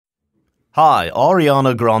Hi,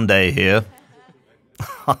 Ariana Grande here.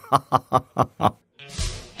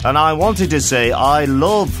 And I wanted to say I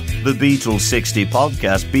love the Beatles 60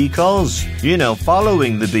 podcast because,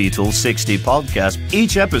 following the Beatles 60 podcast,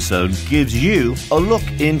 each episode gives you a look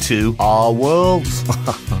into our worlds.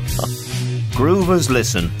 Groovers,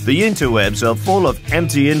 listen, the interwebs are full of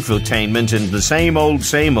empty infotainment and the same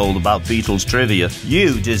old about Beatles trivia.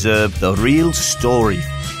 You deserve the real story.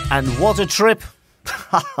 And what a trip!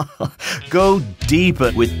 Go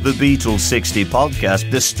deeper with the Beatles 60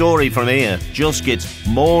 podcast. The story from here just gets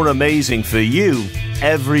more amazing for you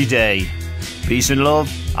every day. Peace and love.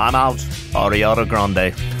 I'm out. Ariana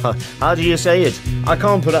Grande. How do you say it? I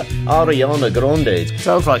can't put Ariana Grande. It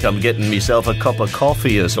sounds like I'm getting myself a cup of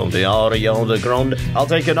coffee or something. Ariana Grande. I'll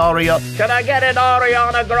take an Can I get an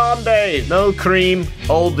Ariana Grande? No cream.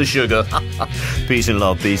 Hold the sugar. Peace and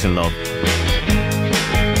love. Peace and love.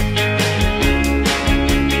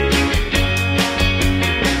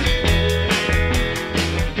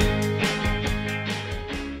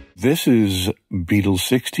 This is Beatles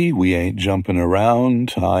 60. We ain't jumping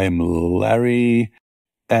around. I'm Larry,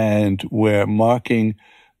 and we're marking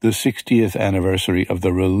the 60th anniversary of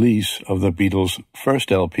the release of the Beatles'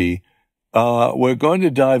 first LP. We're going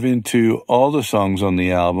to dive into all the songs on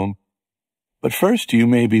the album. But first, you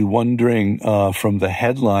may be wondering from the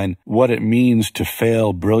headline what it means to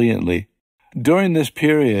fail brilliantly. During this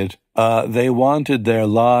period, they wanted their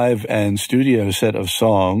live and studio set of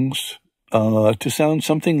songs to sound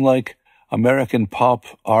something like American pop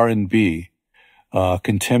R&B,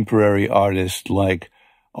 contemporary artists like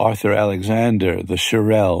Arthur Alexander, the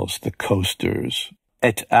Shirelles, the Coasters,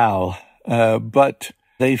 et al. But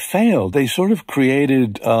they failed. They sort of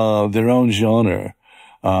created their own genre,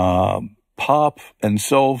 pop and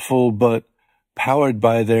soulful, but powered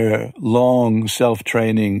by their long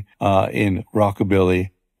self-training in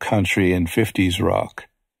rockabilly, country, and 50s rock.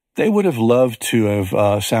 They would have loved to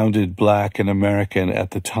have sounded black and American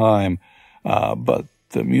at the time, but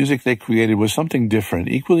the music they created was something different,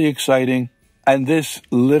 equally exciting, and this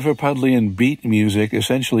Liverpudlian beat music,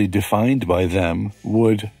 essentially defined by them,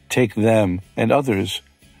 would take them and others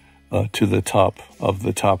to the top of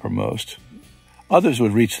the toppermost. Others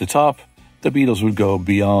would reach the top. The Beatles would go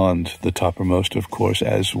beyond the toppermost, of course,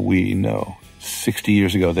 as we know. 60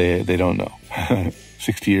 years ago, they don't know.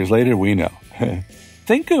 60 years later, we know.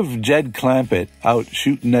 Think of Jed Clampett out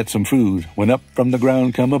shooting at some food when up from the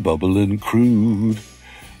ground come a bubbling crude.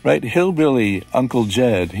 Right? Hillbilly Uncle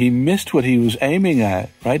Jed, he missed what he was aiming at,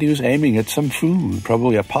 right? He was aiming at some food,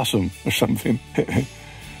 probably a possum or something.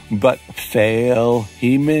 But fail,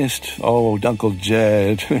 he missed. Oh, Uncle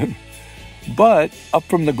Jed. But up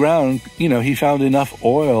from the ground, he found enough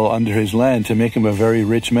oil under his land to make him a very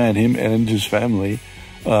rich man, him and his family.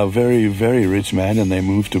 A very, very rich man, and they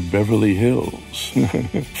moved to Beverly Hills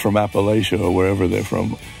from Appalachia or wherever they're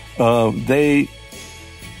from. So the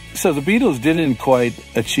Beatles didn't quite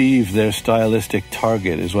achieve their stylistic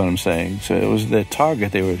target, is what I'm saying. So it was their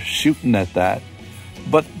target. They were shooting at that.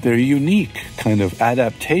 But their unique kind of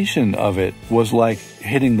adaptation of it was like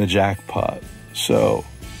hitting the jackpot. So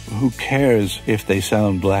who cares if they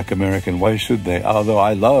sound black American? Why should they? Although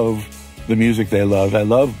I love the music they love. I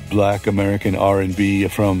love black American R&B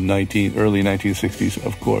from early 1960s,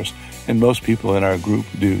 of course. And most people in our group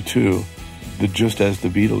do too, just as the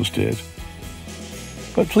Beatles did.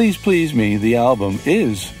 But please, please me, the album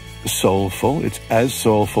is soulful. It's as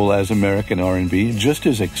soulful as American R&B, just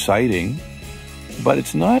as exciting. But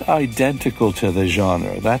it's not identical to the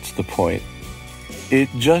genre. That's the point. It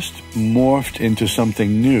just morphed into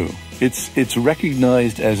something new. It's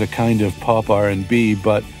recognized as a kind of pop R&B,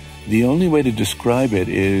 but the only way to describe it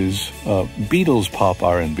is Beatles pop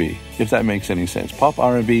R&B, if that makes any sense. Pop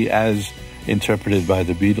R&B as interpreted by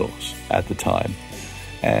the Beatles at the time.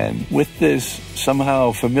 And with this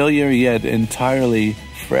somehow familiar yet entirely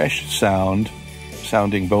fresh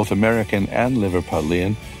sounding both American and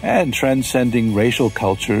Liverpudlian, and transcending racial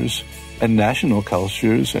cultures and national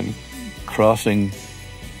cultures and crossing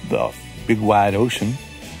the big wide ocean,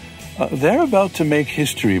 they're about to make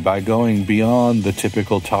history by going beyond the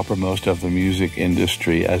typical toppermost of the music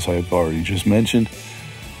industry, as I've already just mentioned,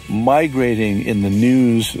 migrating in the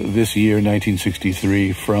news this year,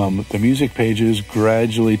 1963, from the music pages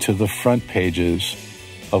gradually to the front pages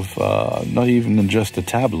of not even just the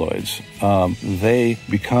tabloids. They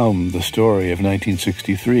become the story of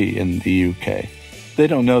 1963 in the UK. They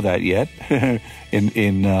don't know that yet.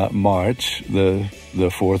 in March, the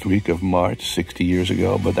fourth week of March, 60 years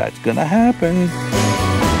ago, but that's gonna happen.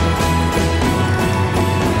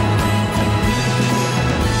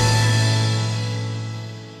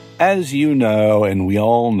 As you know, and we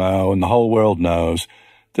all know, and the whole world knows,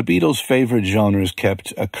 the Beatles' favorite genres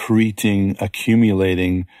kept accreting,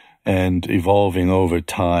 accumulating, and evolving over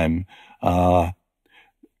time.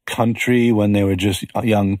 Country when they were just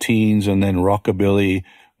young teens, and then rockabilly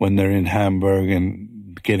when they're in Hamburg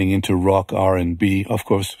and getting into rock R&B. Of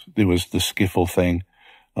course, there was the skiffle thing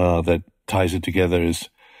that ties it together.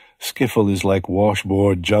 Skiffle is like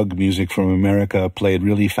washboard jug music from America played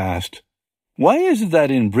really fast. Why is it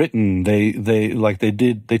that in Britain they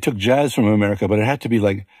took jazz from America, but it had to be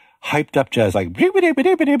like hyped up jazz, like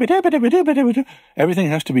everything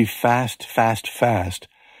has to be fast, fast, fast.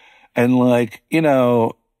 And like, you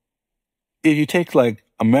know, if you take like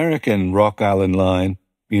American Rock Island Line,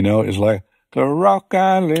 you know, it's like, the Rock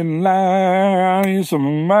Island Line is a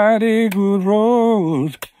mighty good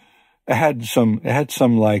road. It had some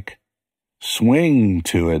like swing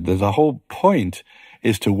to it. The whole point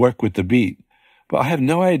is to work with the beat. But I have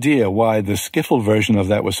no idea why the skiffle version of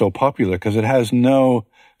that was so popular, because it has no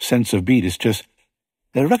sense of beat. It's just,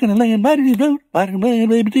 the Rock Island Line, mighty road, Rock Island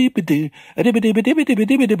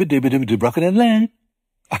Line.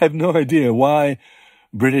 I have no idea why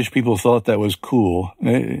British people thought that was cool.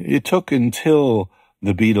 It took until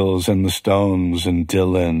the Beatles and the Stones and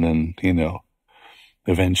Dylan and, you know,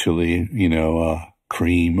 eventually, you know,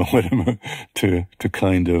 Cream or whatever to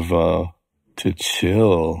kind of, to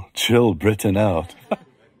chill Britain out.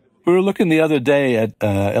 We were looking the other day at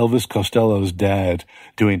Elvis Costello's dad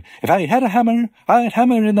doing, if I had a hammer, I'd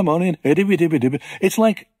hammer in the morning. It's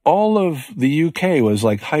like all of the UK was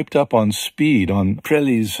like hyped up on speed, on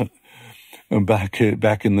Prellies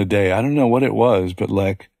back in the day. I don't know what it was, but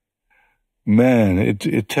like, man,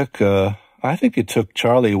 it took, I think it took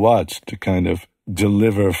Charlie Watts to kind of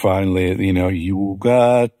deliver finally, you know, you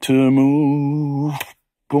got to move,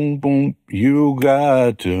 boom, boom, you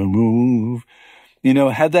got to move. You know,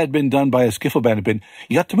 had that been done by a skiffle band, it'd been,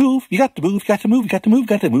 you got to move, you got to move, you got to move, you got to move,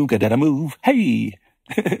 got to move, got to move. Hey!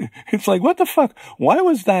 It's like, what the fuck? Why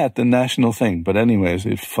was that the national thing? But anyways,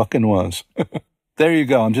 it fucking was. There you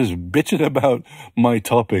go. I'm just bitching about my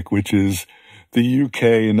topic, which is the UK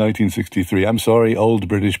in 1963. I'm sorry, old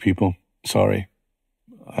British people. Sorry.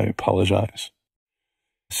 I apologize.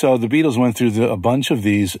 So the Beatles went through a bunch of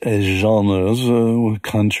these genres,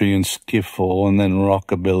 country and skiffle, and then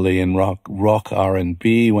rockabilly and rock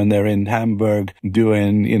R&B when they're in Hamburg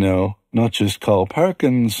doing, you know, not just Carl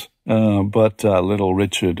Perkins, but Little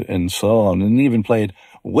Richard and so on, and even played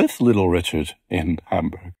with Little Richard in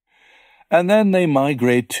Hamburg. And then they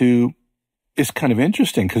migrate to, it's kind of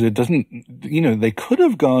interesting because it doesn't, you know, they could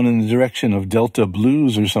have gone in the direction of Delta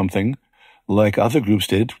blues or something, like other groups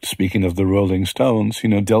did, speaking of the Rolling Stones, you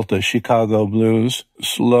know, Delta Chicago blues,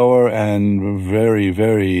 slower and very,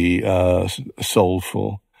 very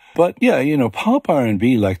soulful. But yeah, you know, pop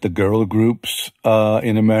R&B, like the girl groups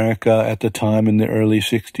in America at the time in the early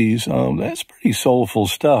 60s, that's pretty soulful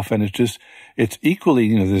stuff. And it's equally,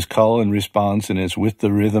 you know, there's call and response, and it's with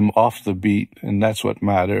the rhythm, off the beat, and that's what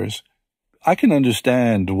matters. I can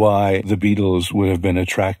understand why the Beatles would have been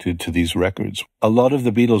attracted to these records. A lot of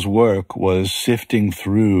the Beatles' work was sifting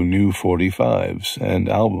through new 45s and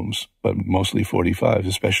albums, but mostly 45s,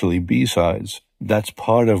 especially B-sides. That's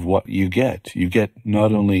part of what you get. You get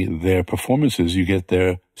not only their performances, you get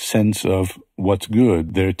their sense of what's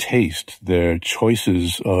good, their taste, their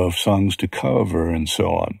choices of songs to cover, and so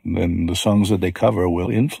on. And the songs that they cover will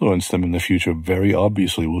influence them in the future very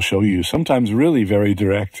obviously, will show you, sometimes really very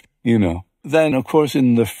direct, you know. Then, of course,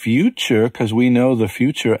 in the future, because we know the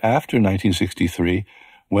future after 1963,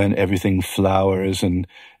 when everything flowers and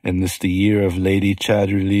it's the year of Lady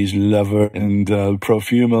Chatterley's Lover and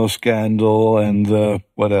Profumo scandal and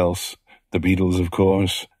what else? The Beatles, of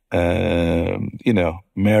course. You know,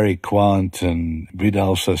 Mary Quant and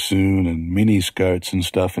Vidal Sassoon and miniskirts and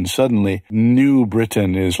stuff. And suddenly, New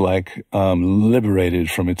Britain is like liberated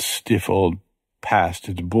from its stiff old past,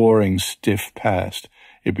 its boring, stiff past.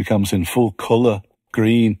 It becomes in full color,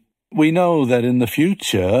 green. We know that in the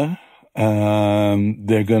future,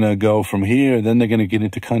 they're going to go from here, then they're going to get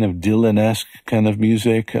into kind of Dylan-esque kind of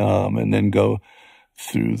music, and then go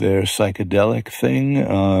through their psychedelic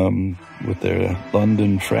thing, with their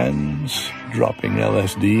London friends, dropping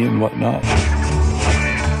LSD and whatnot.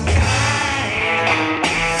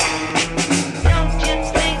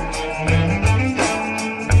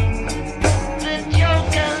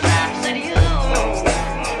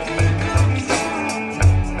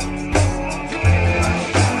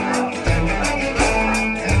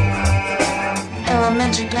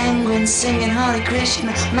 Singing Hare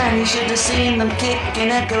Krishna, man, you should have seen them kicking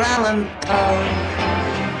Edgar Allan Poe.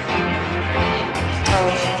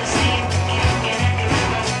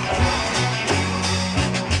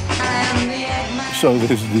 So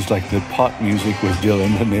this is like the pot music with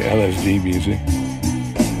Dylan and the LSD music.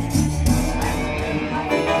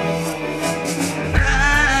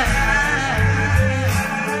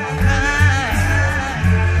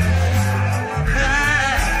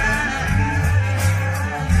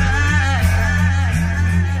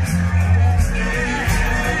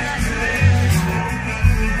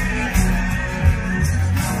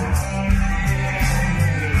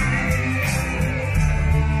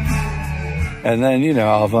 And then,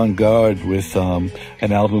 avant-garde with an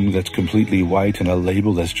album that's completely white and a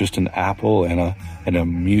label that's just an apple and a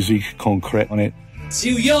musique concrète on it.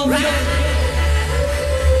 To your right.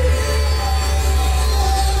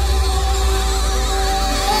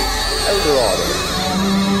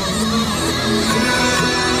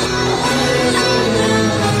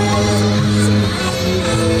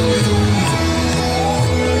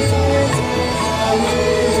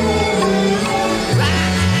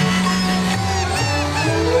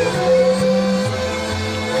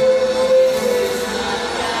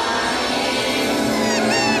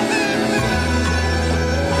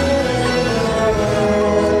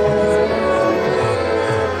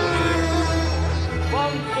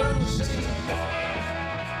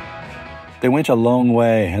 They went a long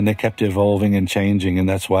way and they kept evolving and changing, and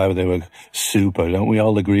that's why they were super. Don't we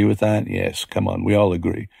all agree with that? Yes, come on, we all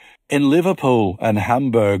agree. In Liverpool and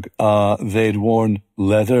Hamburg, they'd worn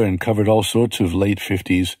leather and covered all sorts of late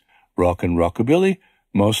 50s rock and rockabilly,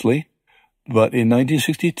 mostly. But in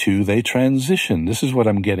 1962, they transitioned. This is what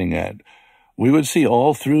I'm getting at. We would see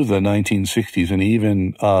all through the 1960s and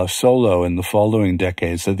even solo in the following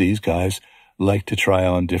decades that these guys like to try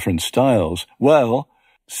on different styles. Well,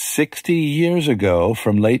 60 years ago,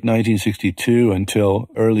 from late 1962 until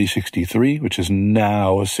early 63, which is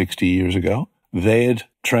now 60 years ago, they had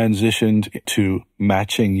transitioned to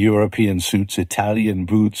matching European suits, Italian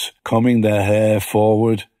boots, combing their hair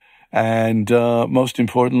forward, and most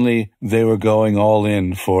importantly, they were going all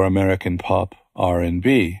in for American pop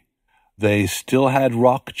R&B. They still had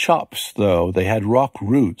rock chops, though. They had rock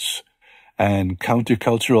roots and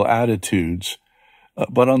countercultural attitudes.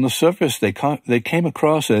 But on the surface, they came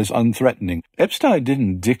across as unthreatening. Epstein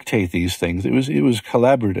didn't dictate these things. It was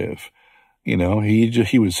collaborative.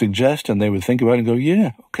 He would suggest, and they would think about it and go,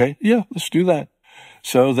 yeah, okay, yeah, let's do that.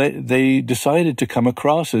 So they decided to come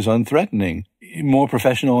across as unthreatening, more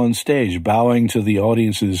professional on stage, bowing to the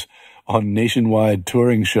audiences on nationwide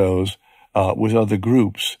touring shows with other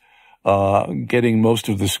groups, getting most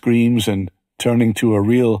of the screams and turning to a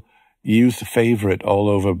real youth favorite all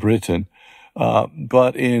over Britain.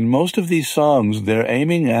 But in most of these songs, they're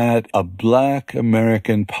aiming at a black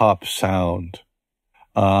American pop sound.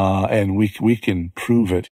 And we can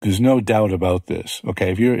prove it. There's no doubt about this.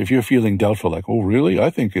 Okay. If you're feeling doubtful, like, oh, really? I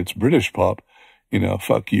think it's British pop.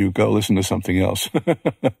 Fuck you. Go listen to something else.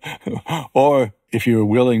 Or if you're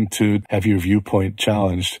willing to have your viewpoint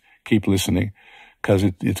challenged, keep listening, because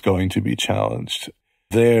it's going to be challenged.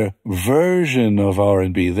 Their version of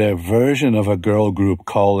R&B, their version of a girl group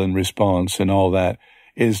call and response and all that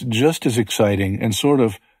is just as exciting and sort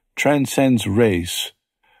of transcends race.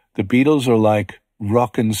 The Beatles are like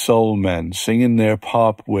rock and soul men singing their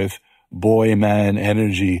pop with boy man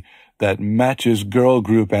energy that matches girl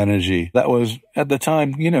group energy. That was, at the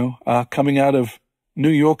time, coming out of New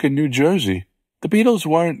York and New Jersey. The Beatles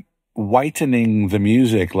weren't whitening the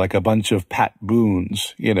music like a bunch of Pat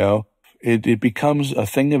Boones, It becomes a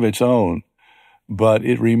thing of its own, but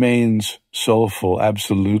it remains soulful,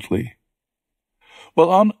 absolutely.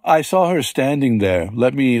 Well, I saw her standing there.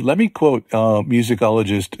 Let me quote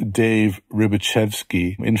musicologist Dave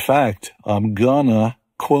Rybachevsky. In fact, I'm gonna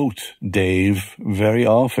quote Dave very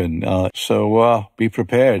often, so be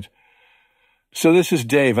prepared. So this is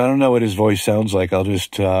Dave. I don't know what his voice sounds like. I'll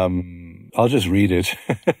just read it,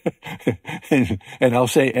 and I'll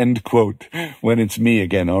say end quote when it's me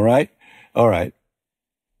again. All right. All right.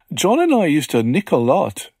 John and I used to nick a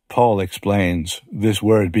lot, Paul explains, this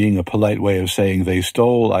word being a polite way of saying they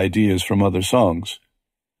stole ideas from other songs.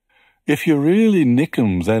 If you really nick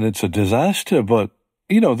 'em, then it's a disaster, but,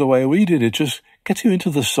 the way we did it just gets you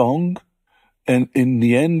into the song, and in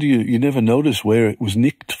the end, you never notice where it was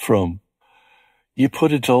nicked from. You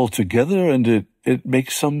put it all together, and it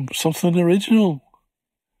makes something original.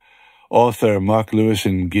 Author Mark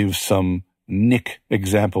Lewison gives some nick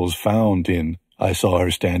examples found in I Saw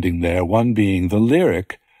Her Standing There, one being the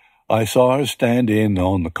lyric, I saw her stand in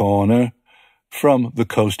on the corner, from the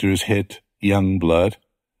Coasters' hit Young Blood.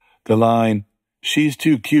 The line, she's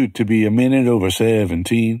too cute to be a minute over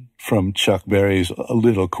 17, from Chuck Berry's A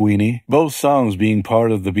Little Queenie. Both songs being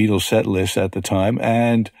part of the Beatles set list at the time,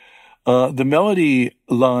 and The melody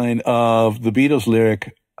line of the Beatles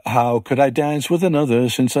lyric, "How could I dance with another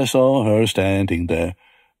since I saw her standing there?"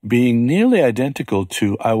 being nearly identical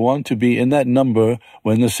to "I Want to Be in That Number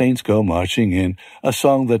When the Saints Go Marching In," a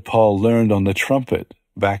song that Paul learned on the trumpet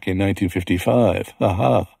back in 1955.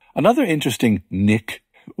 Aha. Another interesting nick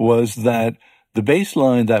was that the bass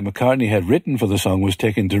line that McCartney had written for the song was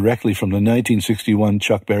taken directly from the 1961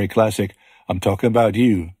 Chuck Berry classic, "I'm Talking About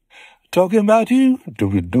You." Talking about you. If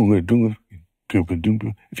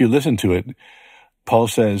you listen to it, Paul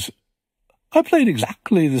says, "I played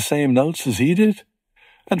exactly the same notes as he did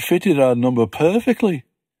and fitted our number perfectly."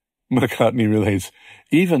 McCartney relates,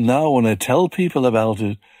 "Even now when I tell people about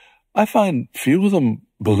it, I find few of them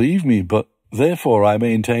believe me, but therefore I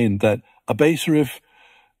maintain that a bass riff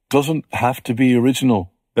doesn't have to be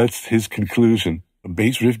original." That's his conclusion. A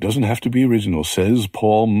bass riff doesn't have to be original, says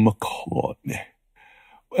Paul McCartney.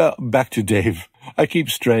 Well, back to Dave. I keep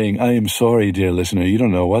straying. I am sorry, dear listener. You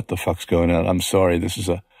don't know what the fuck's going on. I'm sorry.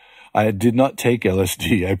 I did not take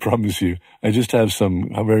LSD, I promise you. I just have some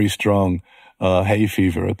very strong hay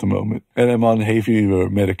fever at the moment, and I'm on hay fever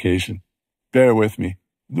medication. Bear with me.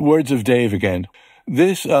 The words of Dave again.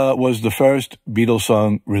 This was the first Beatles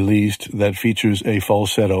song released that features a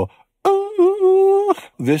falsetto. Ooh.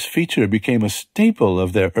 This feature became a staple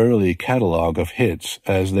of their early catalog of hits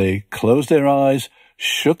as they closed their eyes,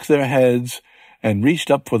 shook their heads, and reached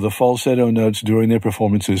up for the falsetto notes during their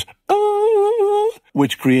performances,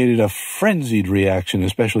 which created a frenzied reaction,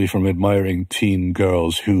 especially from admiring teen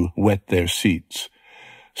girls who wet their seats.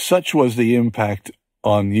 Such was the impact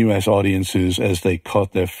on U.S. audiences as they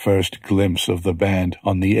caught their first glimpse of the band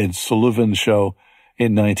on The Ed Sullivan Show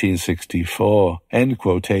in 1964. End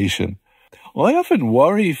quotation. I often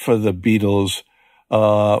worry for the Beatles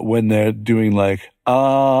when they're doing like,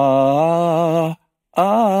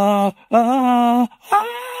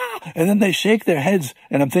 and then they shake their heads,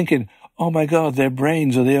 and I'm thinking, oh my God, their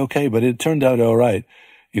brains, are they okay? But it turned out all right.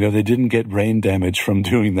 They didn't get brain damage from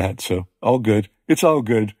doing that, so all good. It's all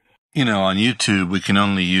good. On YouTube, we can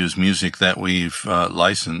only use music that we've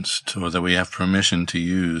licensed or that we have permission to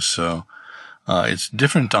use, so it's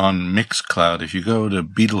different on Mixcloud. If you go to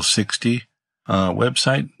Beatles60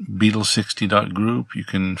 website, Beatles60.group, you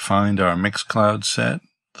can find our Mixcloud set,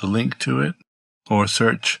 the link to it, or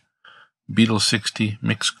search Beatles60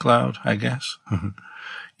 Mixcloud, I guess.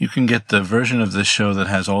 You can get the version of this show that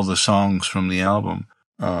has all the songs from the album.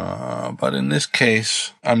 But in this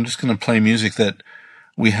case, I'm just going to play music that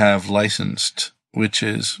we have licensed, which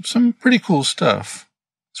is some pretty cool stuff.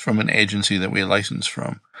 It's from an agency that we license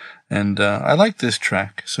from. And I like this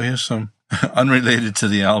track. So here's some unrelated to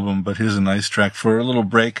the album, but here's a nice track for a little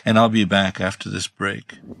break. And I'll be back after this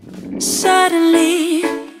break. Suddenly,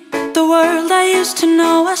 the world I used to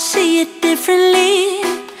know, I see it differently.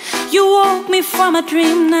 You woke me from a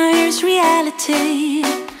dream, now here's reality.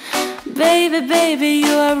 Baby, baby,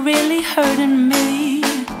 you are really hurting me.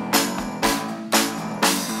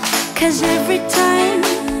 'Cause every time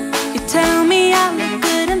you tell me I look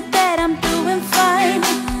good and that I'm doing fine,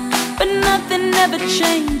 but nothing ever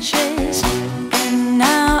changes. And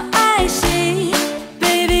now I see,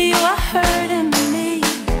 baby, you are hurting me.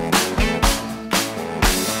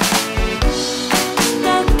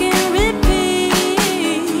 Stuck in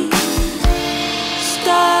repeat.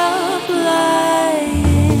 Stop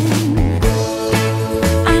lying.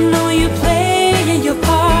 I know you playing your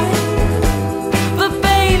part, but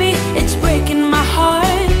baby, it's breaking my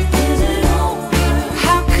heart. Is it over?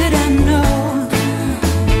 How could I know?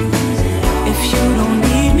 If you don't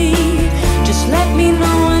need me, just let me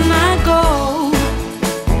know when I go.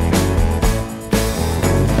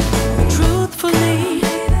 Truthfully,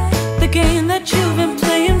 the game that you've been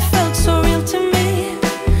playing felt so real to me.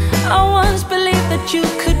 I once believed that you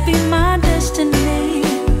could be my destiny.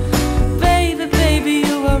 Baby, baby,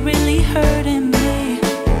 you are really hurting me.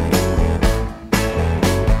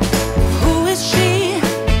 Who is she?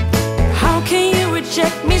 How can you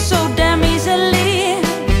reject me so damn easily?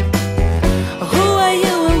 Who are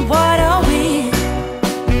you and what are we?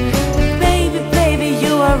 Baby, baby,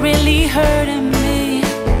 you are really hurting me.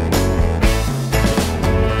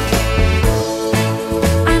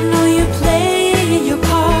 I know you're playing your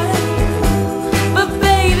part, but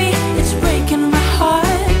baby, it's breaking my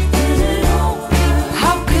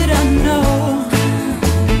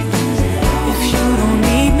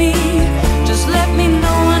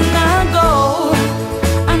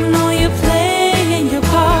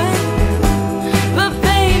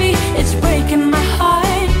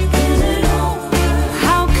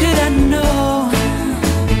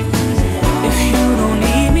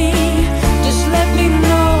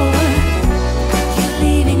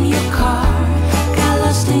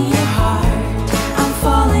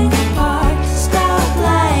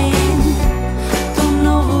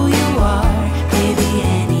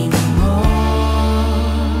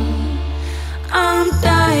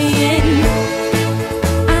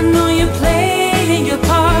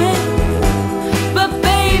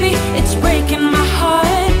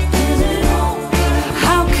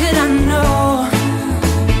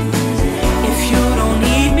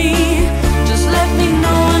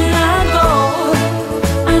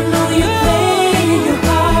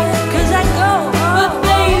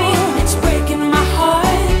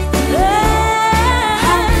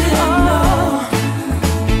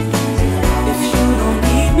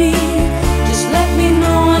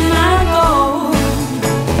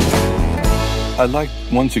I'd like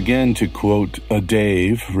once again to quote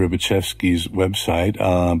Dave Rybachevsky's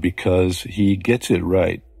website because he gets it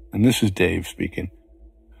right. And this is Dave speaking.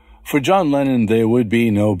 For John Lennon, there would be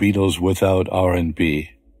no Beatles without R&B.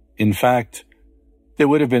 In fact, there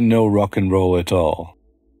would have been no rock and roll at all.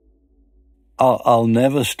 I'll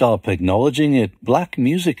never stop acknowledging it. Black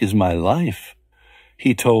music is my life,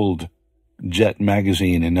 he told Jet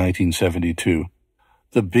magazine in 1972.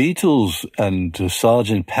 The Beatles and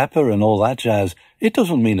Sgt. Pepper and all that jazz, it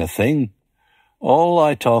doesn't mean a thing. All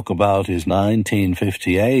I talk about is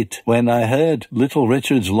 1958, when I heard Little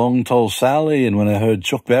Richard's Long Tall Sally, and when I heard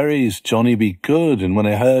Chuck Berry's Johnny Be Good, and when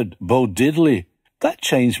I heard Bo Diddley. That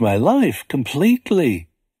changed my life completely.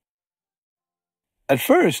 At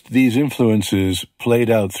first, these influences played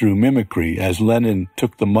out through mimicry as Lennon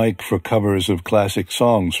took the mic for covers of classic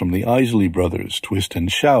songs from the Isley Brothers, Twist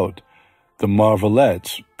and Shout, the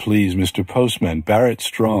Marvelettes, Please Mr. Postman, Barrett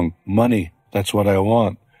Strong, Money, That's What I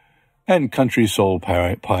Want. And country soul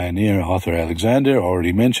pioneer Arthur Alexander,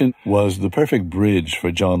 already mentioned, was the perfect bridge for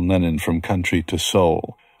John Lennon from country to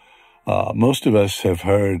soul. Most of us have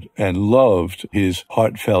heard and loved his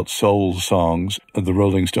heartfelt soul songs, the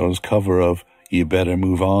Rolling Stones cover of You Better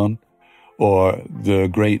Move On, or the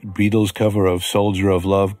great Beatles cover of Soldier of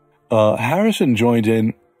Love. Harrison joined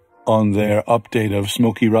in on their update of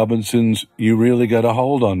Smokey Robinson's You Really Got a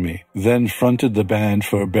Hold on Me, then fronted the band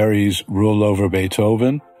for Berry's Roll Over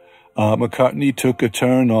Beethoven. McCartney took a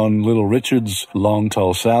turn on Little Richard's Long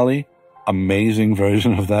Tall Sally. Amazing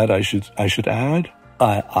version of that, I should add.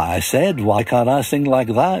 I said, why can't I sing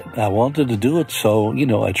like that? I wanted to do it, so,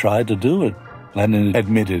 I tried to do it. Lennon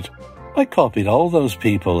admitted, I copied all those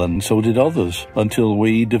people, and so did others, until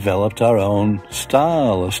we developed our own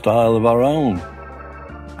style, a style of our own.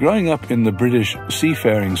 Growing up in the British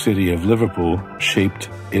seafaring city of Liverpool shaped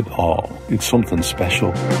it all. It's something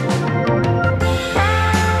special.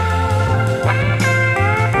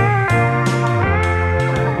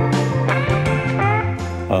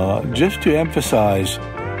 Just to emphasize,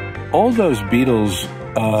 all those Beatles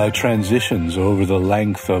transitions over the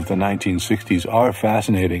length of the 1960s are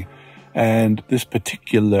fascinating, and this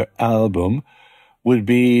particular album would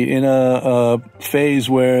be in a phase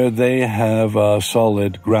where they have a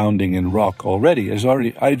solid grounding in rock already.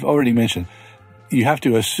 I've already mentioned, you have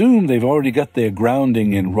to assume they've already got their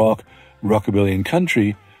grounding in rock, rockabilly, and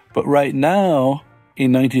country, but right now,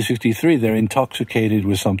 in 1963, they're intoxicated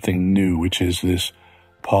with something new, which is this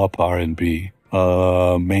pop R&B,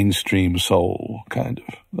 mainstream soul kind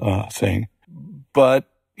of thing. But,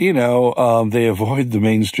 they avoid the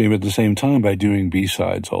mainstream at the same time by doing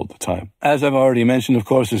B-sides all the time. As I've already mentioned, of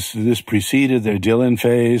course, this preceded their Dylan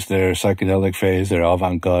phase, their psychedelic phase, their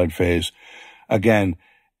avant-garde phase. Again,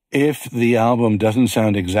 if the album doesn't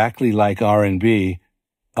sound exactly like R&B,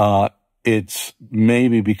 it's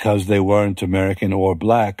maybe because they weren't American or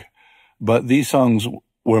black, but these songs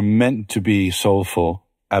were meant to be soulful.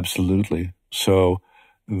 Absolutely. So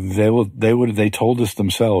they told us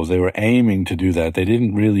themselves they were aiming to do that. They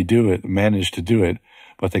didn't really manage to do it,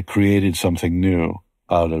 but they created something new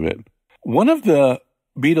out of it. One of the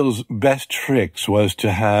Beatles' best tricks was to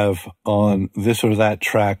have on this or that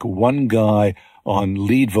track one guy on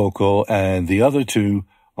lead vocal and the other two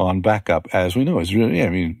on backup, as we know. It's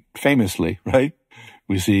really, famously, right?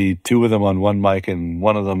 We see two of them on one mic and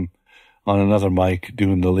one of them on another mic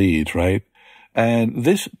doing the lead, right? And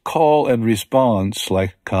this call and response,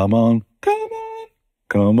 like, come on, come on,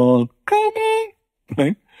 come on, come on,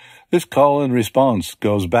 right? This call and response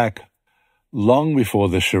goes back long before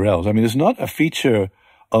the Shirelles. It's not a feature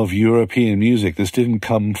of European music. This didn't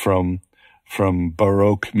come from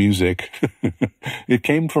Baroque music. It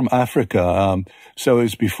came from Africa. So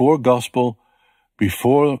it's before gospel,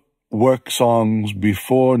 before work songs,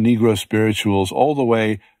 before Negro spirituals, all the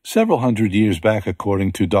way several hundred years back,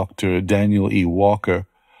 according to Dr. Daniel E. Walker,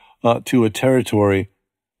 to a territory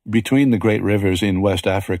between the great rivers in West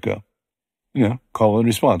Africa. Call and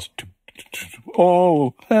response.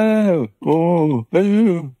 Oh, oh, oh,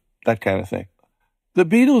 oh, that kind of thing. The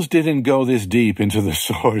Beatles didn't go this deep into the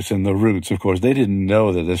source and the roots, of course. They didn't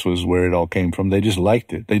know that this was where it all came from. They just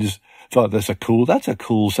liked it. They just thought that's a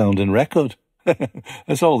cool sounding record.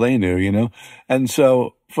 That's all they knew, And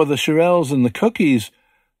so for the Shirelles and the Cookies,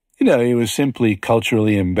 it was simply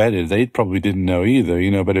culturally embedded. They probably didn't know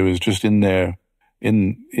either, but it was just in their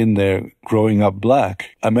growing up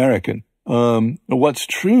black American. What's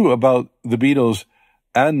true about the Beatles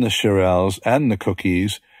and the Shirelles and the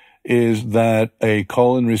Cookies is that a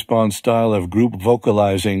call and response style of group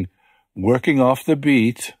vocalizing, working off the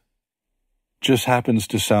beat, just happens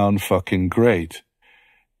to sound fucking great.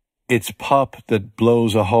 It's pop that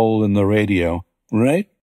blows a hole in the radio, right?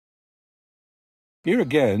 Here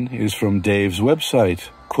again is from Dave's website,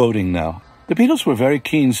 quoting now. The Beatles were very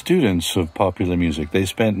keen students of popular music. They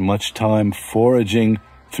spent much time foraging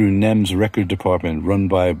through NEM's record department run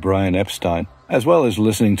by Brian Epstein, as well as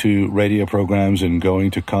listening to radio programs and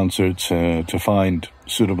going to concerts to find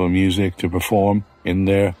suitable music to perform in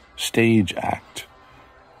their stage act.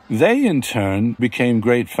 They, in turn, became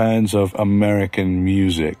great fans of American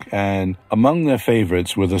music, and among their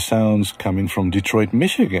favorites were the sounds coming from Detroit,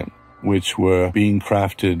 Michigan, which were being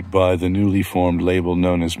crafted by the newly formed label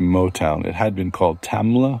known as Motown. It had been called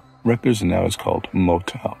Tamla Records, and now it's called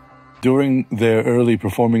Motown. During their early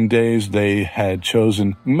performing days, they had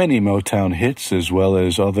chosen many Motown hits as well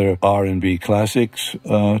as other R&B classics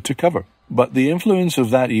to cover. But the influence of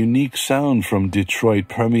that unique sound from Detroit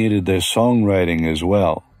permeated their songwriting as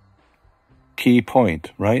well. Key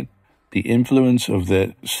point, right? The influence of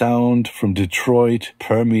the sound from Detroit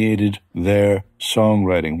permeated their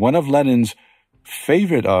songwriting. One of Lennon's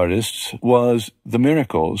favorite artists was the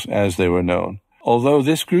Miracles, as they were known. Although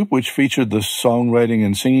this group, which featured the songwriting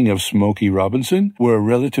and singing of Smokey Robinson, were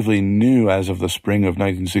relatively new as of the spring of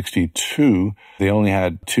 1962, they only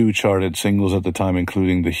had 2 charted singles at the time,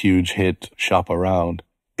 including the huge hit Shop Around.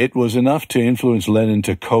 It was enough to influence Lennon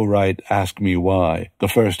to co-write Ask Me Why, the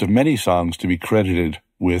first of many songs to be credited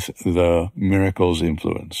with the Miracles'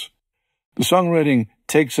 influence. The songwriting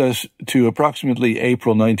takes us to approximately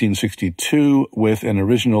April 1962 with an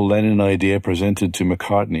original Lennon idea presented to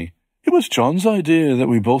McCartney. It was John's idea that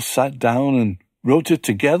we both sat down and wrote it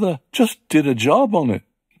together, just did a job on it,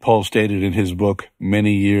 Paul stated in his book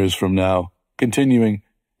Many Years From Now, continuing,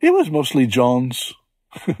 it was mostly John's.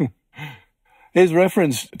 His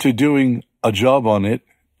reference to doing a job on it,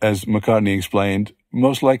 as McCartney explained,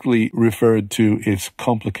 most likely referred to its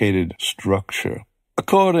complicated structure.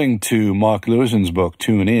 According to Mark Lewison's book,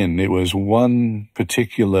 Tune In, it was one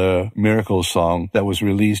particular Miracle song that was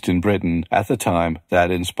released in Britain at the time that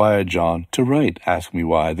inspired John to write Ask Me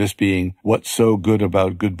Why, this being What's So Good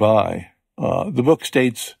About Goodbye. The book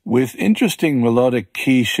states, with interesting melodic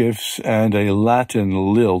key shifts and a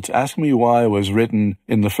Latin lilt, Ask Me Why was written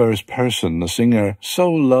in the first person. The singer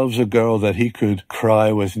so loves a girl that he could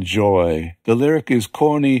cry with joy. The lyric is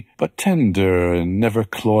corny but tender and never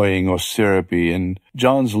cloying or syrupy, and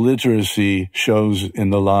John's literacy shows in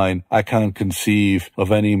the line, I can't conceive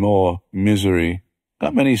of any more misery.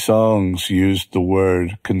 Not many songs used the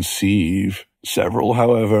word conceive. Several,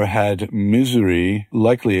 however, had misery.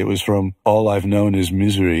 Likely it was from All I've Known Is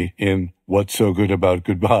Misery in What's So Good About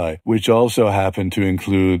Goodbye, which also happened to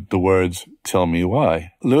include the words, Tell Me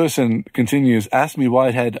Why. Lewison continues, Ask Me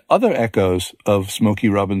Why had other echoes of Smokey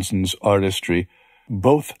Robinson's artistry.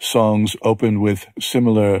 Both songs opened with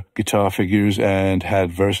similar guitar figures and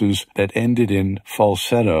had verses that ended in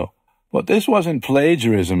falsetto. But this wasn't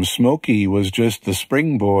plagiarism. Smokey was just the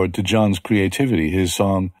springboard to John's creativity. His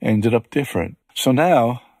song ended up different. So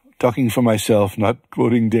now, talking for myself, not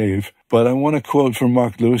quoting Dave, but I want to quote from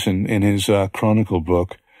Mark Lewison in his Chronicle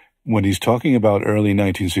book when he's talking about early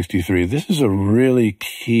 1963. This is a really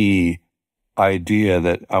key idea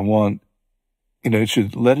that I want, it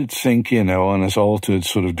should let it sink in. I want us all to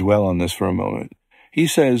sort of dwell on this for a moment. He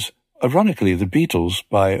says, ironically, the Beatles,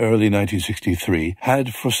 by early 1963,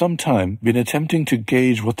 had for some time been attempting to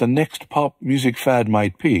gauge what the next pop music fad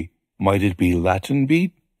might be. Might it be Latin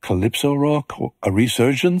beat, calypso rock, or a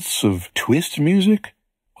resurgence of twist music?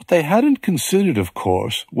 What they hadn't considered, of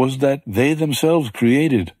course, was that they themselves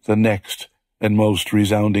created the next and most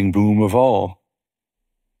resounding boom of all.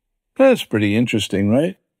 That's pretty interesting,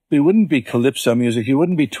 right? It wouldn't be calypso music, it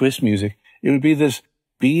wouldn't be twist music, it would be this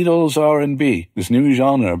Beatles R&B, this new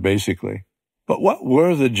genre, basically. But what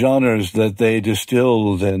were the genres that they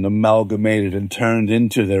distilled and amalgamated and turned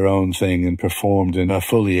into their own thing and performed in a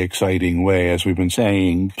fully exciting way, as we've been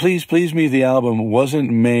saying? Please Please Me, the album, wasn't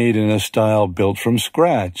made in a style built from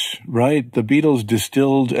scratch, right? The Beatles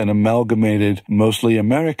distilled and amalgamated mostly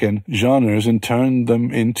American genres and turned them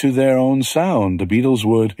into their own sound. The Beatles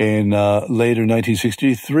would, in later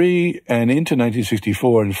 1963 and into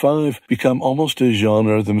 1964 and 5, become almost a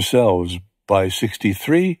genre themselves. By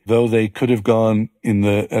 63, though they could have gone in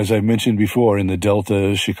the, as I mentioned before, in the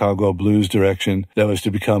Delta Chicago blues direction that was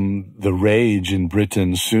to become the rage in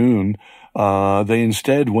Britain soon, they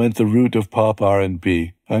instead went the route of pop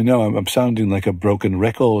R&B. I know I'm sounding like a broken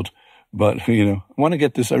record, but, I want to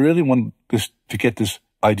get this, I really want this to get this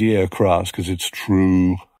idea across because it's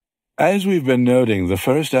true. As we've been noting, the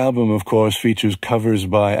first album, of course, features covers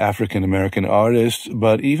by African-American artists,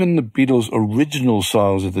 but even the Beatles' original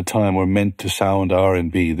songs at the time were meant to sound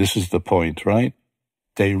R&B. This is the point, right?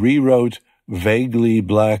 They rewrote vaguely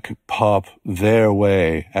black pop their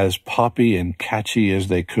way, as poppy and catchy as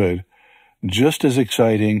they could, just as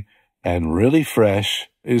exciting and really fresh.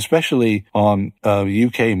 Especially on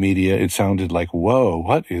UK media, it sounded like, whoa,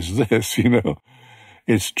 what is this?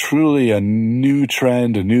 It's truly a new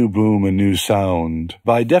trend, a new boom, a new sound.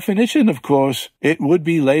 By definition, of course, it would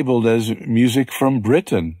be labeled as music from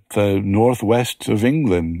Britain, the northwest of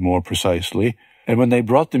England, more precisely. And when they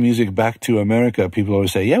brought the music back to America, people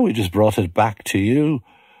always say, yeah, we just brought it back to you.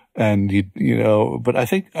 And, but I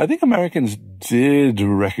think Americans did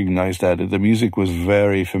recognize that. The music was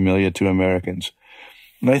very familiar to Americans.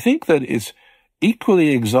 And I think that it's equally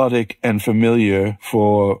exotic and familiar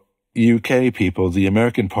for UK people. The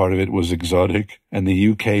American part of it was exotic, and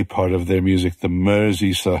the UK part of their music, the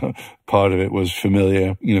Mersey part of it, was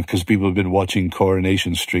familiar, because people have been watching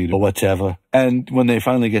Coronation Street or whatever. And when they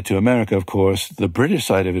finally get to America, of course, the British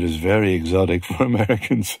side of it is very exotic for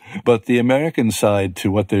Americans. But the American side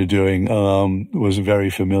to what they're doing was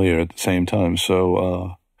very familiar at the same time.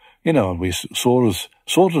 So, we sort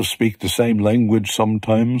of speak the same language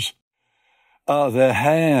sometimes. Their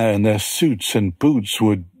hair and their suits and boots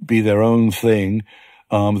would be their own thing.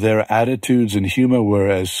 Their attitudes and humor were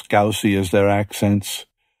as scousy as their accents.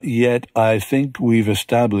 Yet I think we've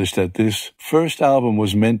established that this first album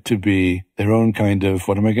was meant to be their own kind of,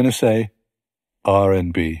 what am I going to say?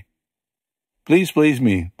 R&B. Please Please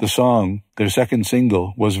Me, the song, their second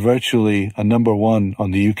single, was virtually a number one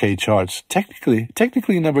on the UK charts.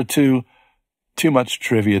 Technically number two. Too much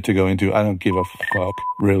trivia to go into. I don't give a fuck,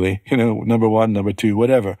 really. Number one, number two,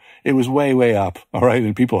 whatever. It was way, way up, all right?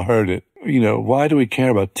 And people heard it. Why do we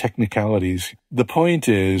care about technicalities? The point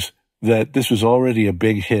is that this was already a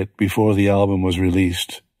big hit before the album was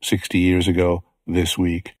released 60 years ago this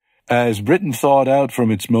week. As Britain thawed out from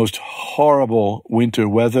its most horrible winter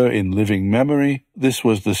weather in living memory, this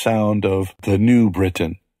was the sound of the new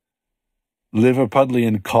Britain.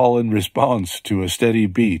 Liverpudlian call and response to a steady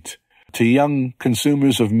beat. To young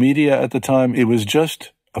consumers of media at the time, it was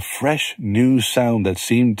just a fresh new sound that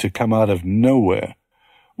seemed to come out of nowhere.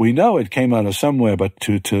 We know it came out of somewhere, but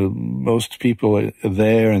to most people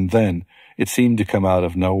there and then, it seemed to come out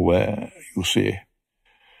of nowhere, you see.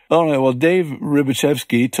 All right, well, Dave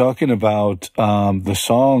Rybachevsky, talking about the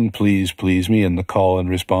song Please Please Me and the call and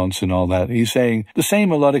response and all that, he's saying the same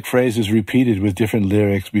melodic phrase is repeated with different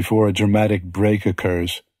lyrics before a dramatic break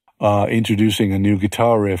occurs. Introducing a new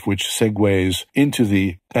guitar riff which segues into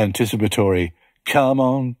the anticipatory come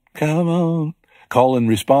on, call and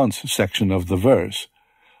response section of the verse.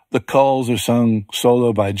 The calls are sung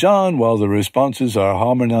solo by John, while the responses are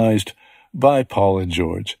harmonized by Paul and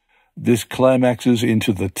George. This climaxes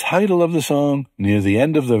into the title of the song near the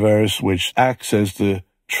end of the verse, which acts as the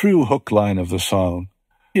true hook line of the song.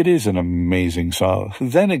 It is an amazing song.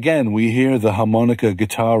 Then again, we hear the harmonica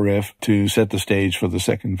guitar riff to set the stage for the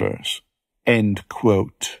second verse. End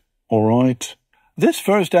quote. All right. This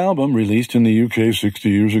first album, released in the UK 60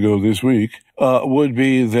 years ago this week, would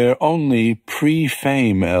be their only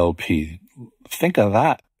pre-fame LP. Think of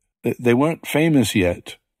that. They weren't famous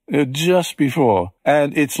yet. Just before.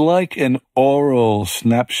 And it's like an oral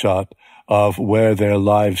snapshot of where their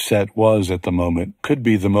live set was at the moment. Could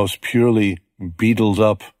be the most purely Beatles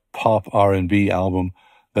up pop R&B album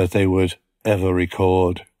that they would ever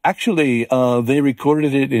record. Actually, they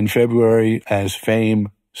recorded it in February as fame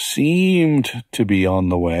seemed to be on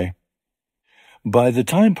the way. By the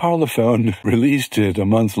time Parlophone released it a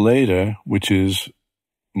month later, which is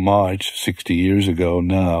March, 60 years ago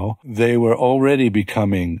now, they were already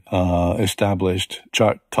becoming established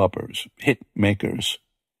chart toppers, hit makers.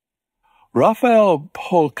 Rafael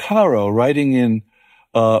Polcaro, writing in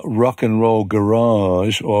Rock and Roll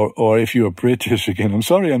Garage, or if you're British again, I'm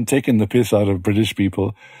sorry I'm taking the piss out of British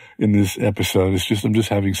people in this episode. I'm just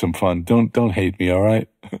having some fun. Don't hate me, all right?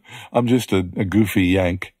 I'm just a goofy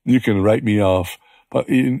Yank. You can write me off. But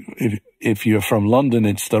if you're from London,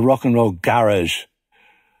 it's the Rock and Roll Garage.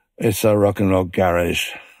 It's a Rock and Roll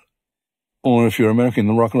Garage. Or if you're American,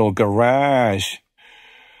 the Rock and Roll Garage.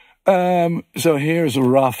 So here's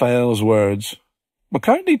Raphael's words.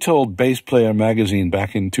 McCartney told Bass Player magazine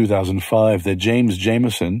back in 2005 that James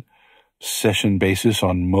Jamerson, session bassist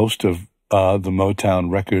on most of the Motown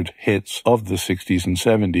record hits of the 60s and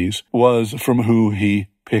 70s, was from who he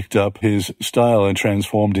picked up his style and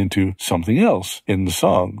transformed into something else in the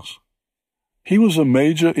songs. He was a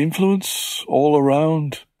major influence all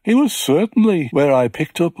around. He was certainly where I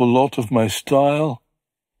picked up a lot of my style.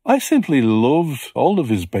 I simply loved all of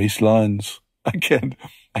his bass lines. I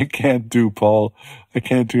can't do Paul. I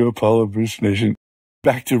can't do a Paul impersonation.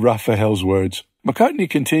 Back to Raphael's words. McCartney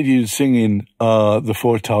continued singing the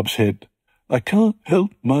Four Tops hit, I can't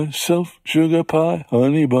help myself, sugar pie,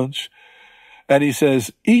 honey bunch. And he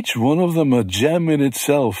says, each one of them a gem in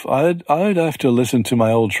itself. I'd have to listen to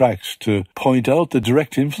my old tracks to point out the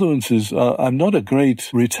direct influences. I'm not a great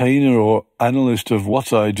retainer or analyst of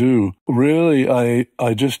what I do. Really,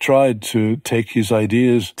 I just tried to take his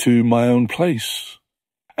ideas to my own place.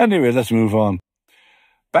 Anyway, let's move on.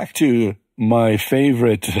 Back to my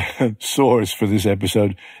favorite source for this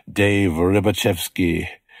episode, Dave Rybachevsky.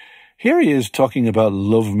 Here he is talking about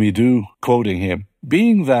Love Me Do, quoting him.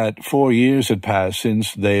 Being that 4 years had passed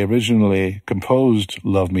since they originally composed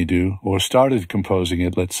Love Me Do, or started composing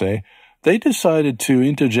it, let's say, they decided to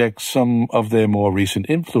interject some of their more recent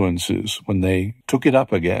influences when they took it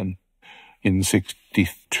up again in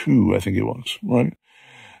 62, I think it was, right?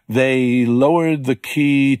 They lowered the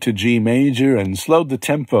key to G major and slowed the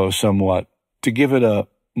tempo somewhat to give it a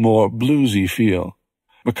more bluesy feel.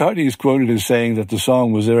 McCartney is quoted as saying that the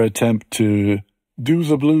song was their attempt to do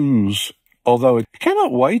the blues, although it came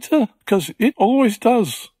out whiter, because it always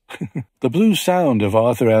does. The blues sound of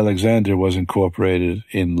Arthur Alexander was incorporated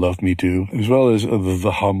in Love Me Do, as well as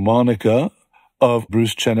the harmonica of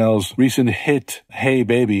Bruce Channel's recent hit, Hey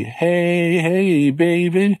Baby. Hey, hey,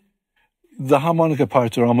 baby. The harmonica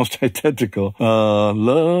parts are almost identical.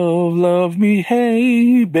 Love, love me,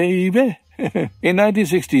 hey, baby. In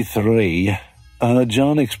 1963,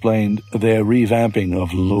 John explained their revamping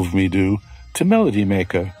of Love Me Do to Melody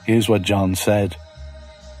Maker. Here's what John said.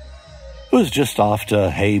 It was just after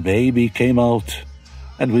Hey Baby came out,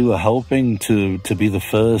 and we were hoping to be the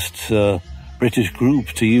first British group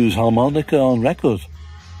to use harmonica on record.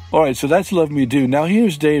 All right, so that's Love Me Do. Now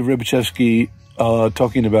here's Dave Rybachevsky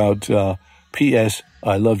talking about P.S.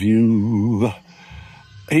 I Love You.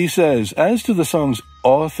 He says, as to the song's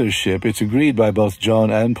authorship, it's agreed by both John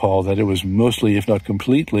and Paul that it was mostly, if not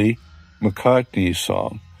completely, McCartney's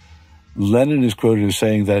song. Lennon is quoted as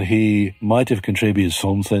saying that he might have contributed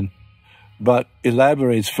something, but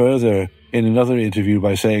elaborates further in another interview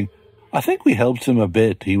by saying, I think we helped him a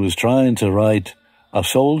bit. He was trying to write a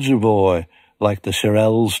Soldier Boy like the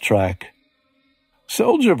Shirelles track.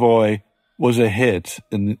 Soldier Boy was a hit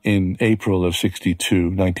in April of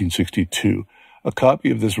 1962. A copy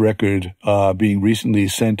of this record being recently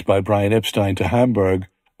sent by Brian Epstein to Hamburg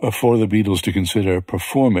for the Beatles to consider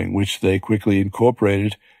performing, which they quickly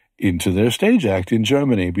incorporated into their stage act in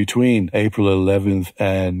Germany between April 11th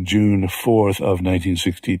and June 4th of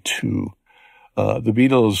 1962. The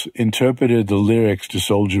Beatles interpreted the lyrics to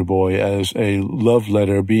Soldier Boy as a love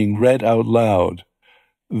letter being read out loud,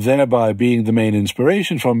 thereby being the main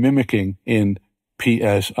inspiration for mimicking in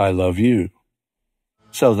P.S. I Love You.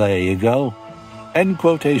 So there you go. End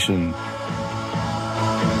quotation.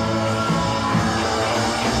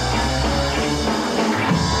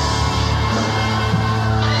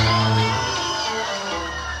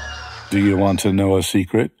 Do You Want to Know a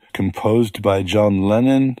Secret? Composed by John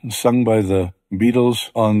Lennon, sung by the Beatles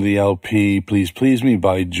on the LP Please Please Me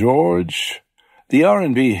by George. The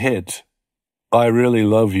R&B hit I Really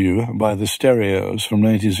Love You by the Stereos from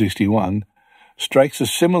 1961 strikes a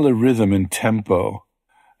similar rhythm and tempo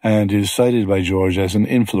and is cited by George as an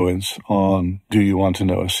influence on Do You Want to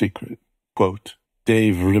Know a Secret? Quote,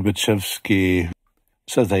 Dave Rybachevsky.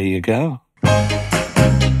 So there you go.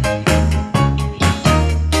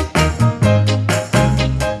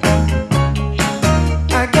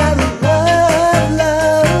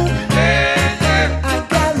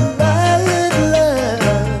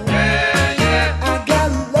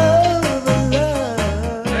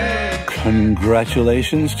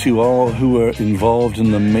 Congratulations to all who were involved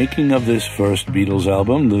in the making of this first Beatles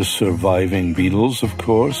album, the surviving Beatles, of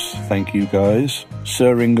course. Thank you, guys.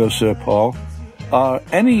 Sir Ringo, Sir Paul. Are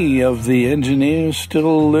any of the engineers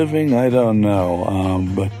still living? I don't know.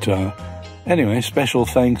 But anyway, special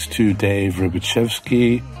thanks to Dave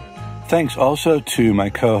Rybachevsky. Thanks also to my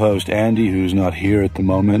co-host Andy, who's not here at the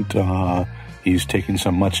moment. He's taking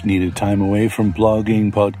some much-needed time away from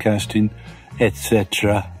blogging, podcasting,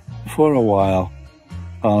 etc. for a while.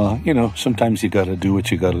 Sometimes you gotta do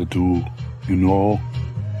what you gotta do,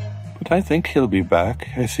 But I think he'll be back.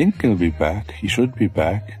 He should be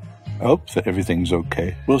back. I hope that everything's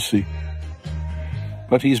okay. We'll see.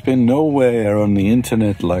 But he's been nowhere on the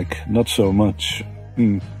internet, not so much.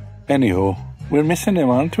 Anyhow, we're missing him,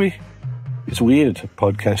 aren't we? It's weird,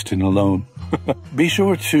 podcasting alone. Be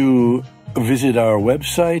sure to visit our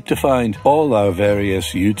website to find all our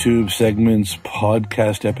various YouTube segments,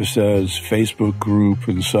 podcast episodes, Facebook group,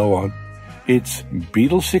 and so on. It's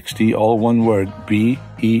Beatles60, all one word, BEATLES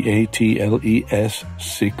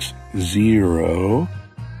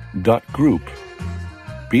 60.group.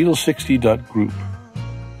 Beatles60.group.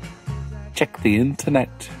 check the internet.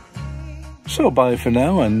 So bye for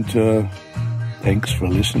now, and thanks for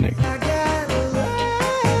listening.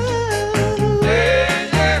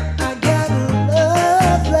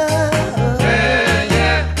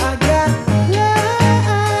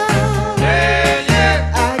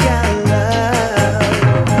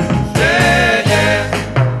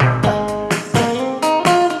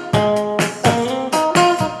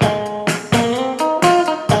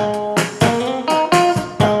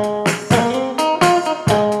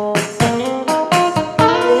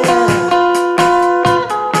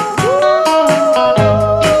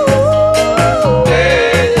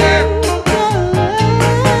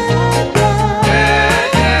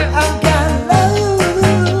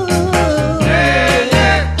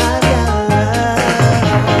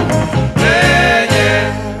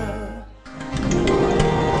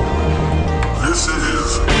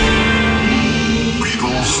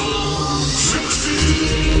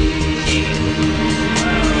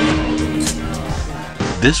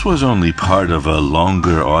 This was only part of a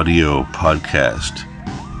longer audio podcast.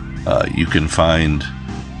 You can find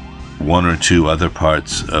one or two other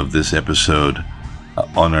parts of this episode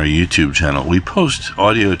on our YouTube channel. We post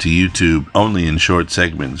audio to YouTube only in short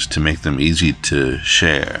segments to make them easy to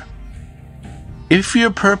share. If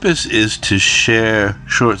your purpose is to share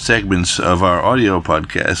short segments of our audio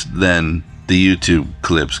podcast, then the YouTube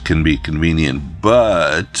clips can be convenient,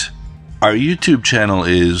 but our YouTube channel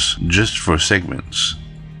is just for segments.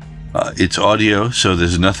 It's audio, so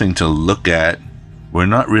there's nothing to look at. We're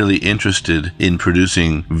not really interested in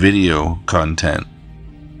producing video content.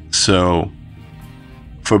 So,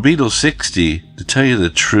 for Beatles 60, to tell you the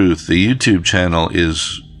truth, the YouTube channel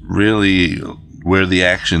is really where the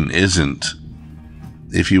action isn't.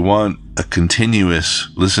 If you want a continuous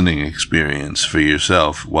listening experience for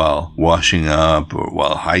yourself while washing up or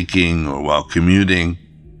while hiking or while commuting,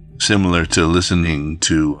 similar to listening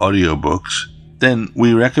to audiobooks, then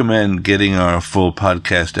we recommend getting our full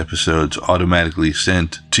podcast episodes automatically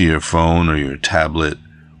sent to your phone or your tablet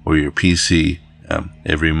or your PC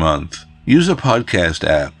every month. Use a podcast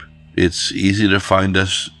app. It's easy to find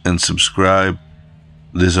us and subscribe.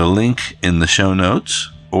 There's a link in the show notes,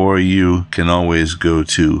 or you can always go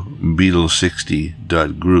to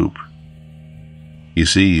Beatles60.group. You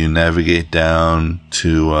see, you navigate down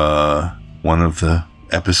to one of the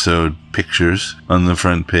episode pictures on the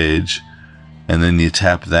front page, and then you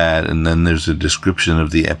tap that, and then there's a description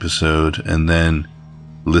of the episode, and then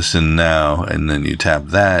listen now, and then you tap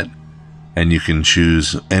that, and you can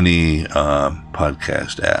choose any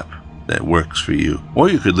podcast app that works for you. Or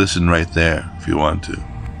you could listen right there if you want to.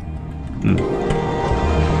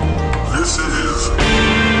 This is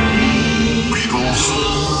Beatles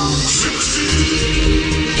 60.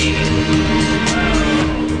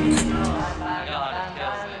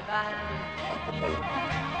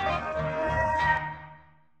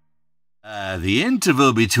 The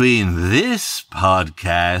interval between this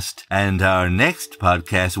podcast and our next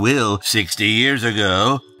podcast will, 60 years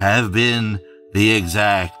ago, have been the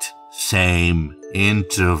exact same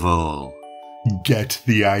interval. Get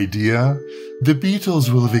the idea? The Beatles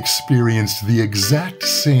will have experienced the exact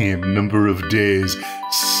same number of days,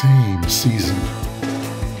 same season.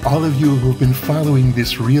 All of you who have been following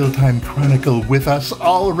this real-time chronicle with us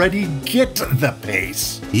already get the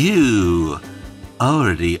pace. You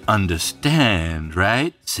already understand,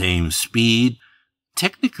 right? Same speed.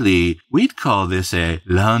 Technically, we'd call this a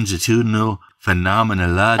longitudinal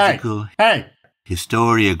phenomenological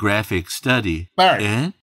historiographic study. Larry,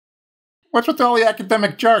 Eh? what's with all the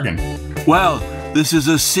academic jargon? Well, this is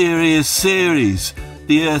a serious series.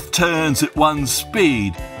 The Earth turns at one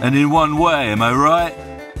speed and in one way, am I right?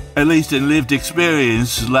 At least in lived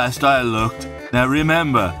experience, last I looked. Now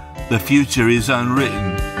remember, the future is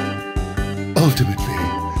unwritten. Ultimately,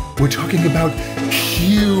 we're talking about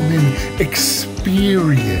human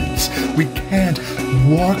experience. We can't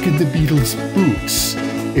walk in the Beatles' boots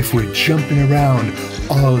if we're jumping around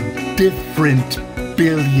all different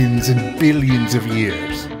billions and billions of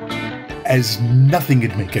years, as nothing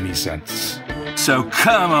would make any sense. So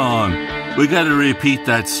come on, we gotta repeat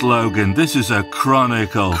that slogan. This is a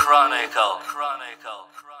chronicle.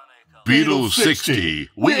 Beatles 60.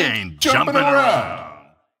 We ain't jumping around.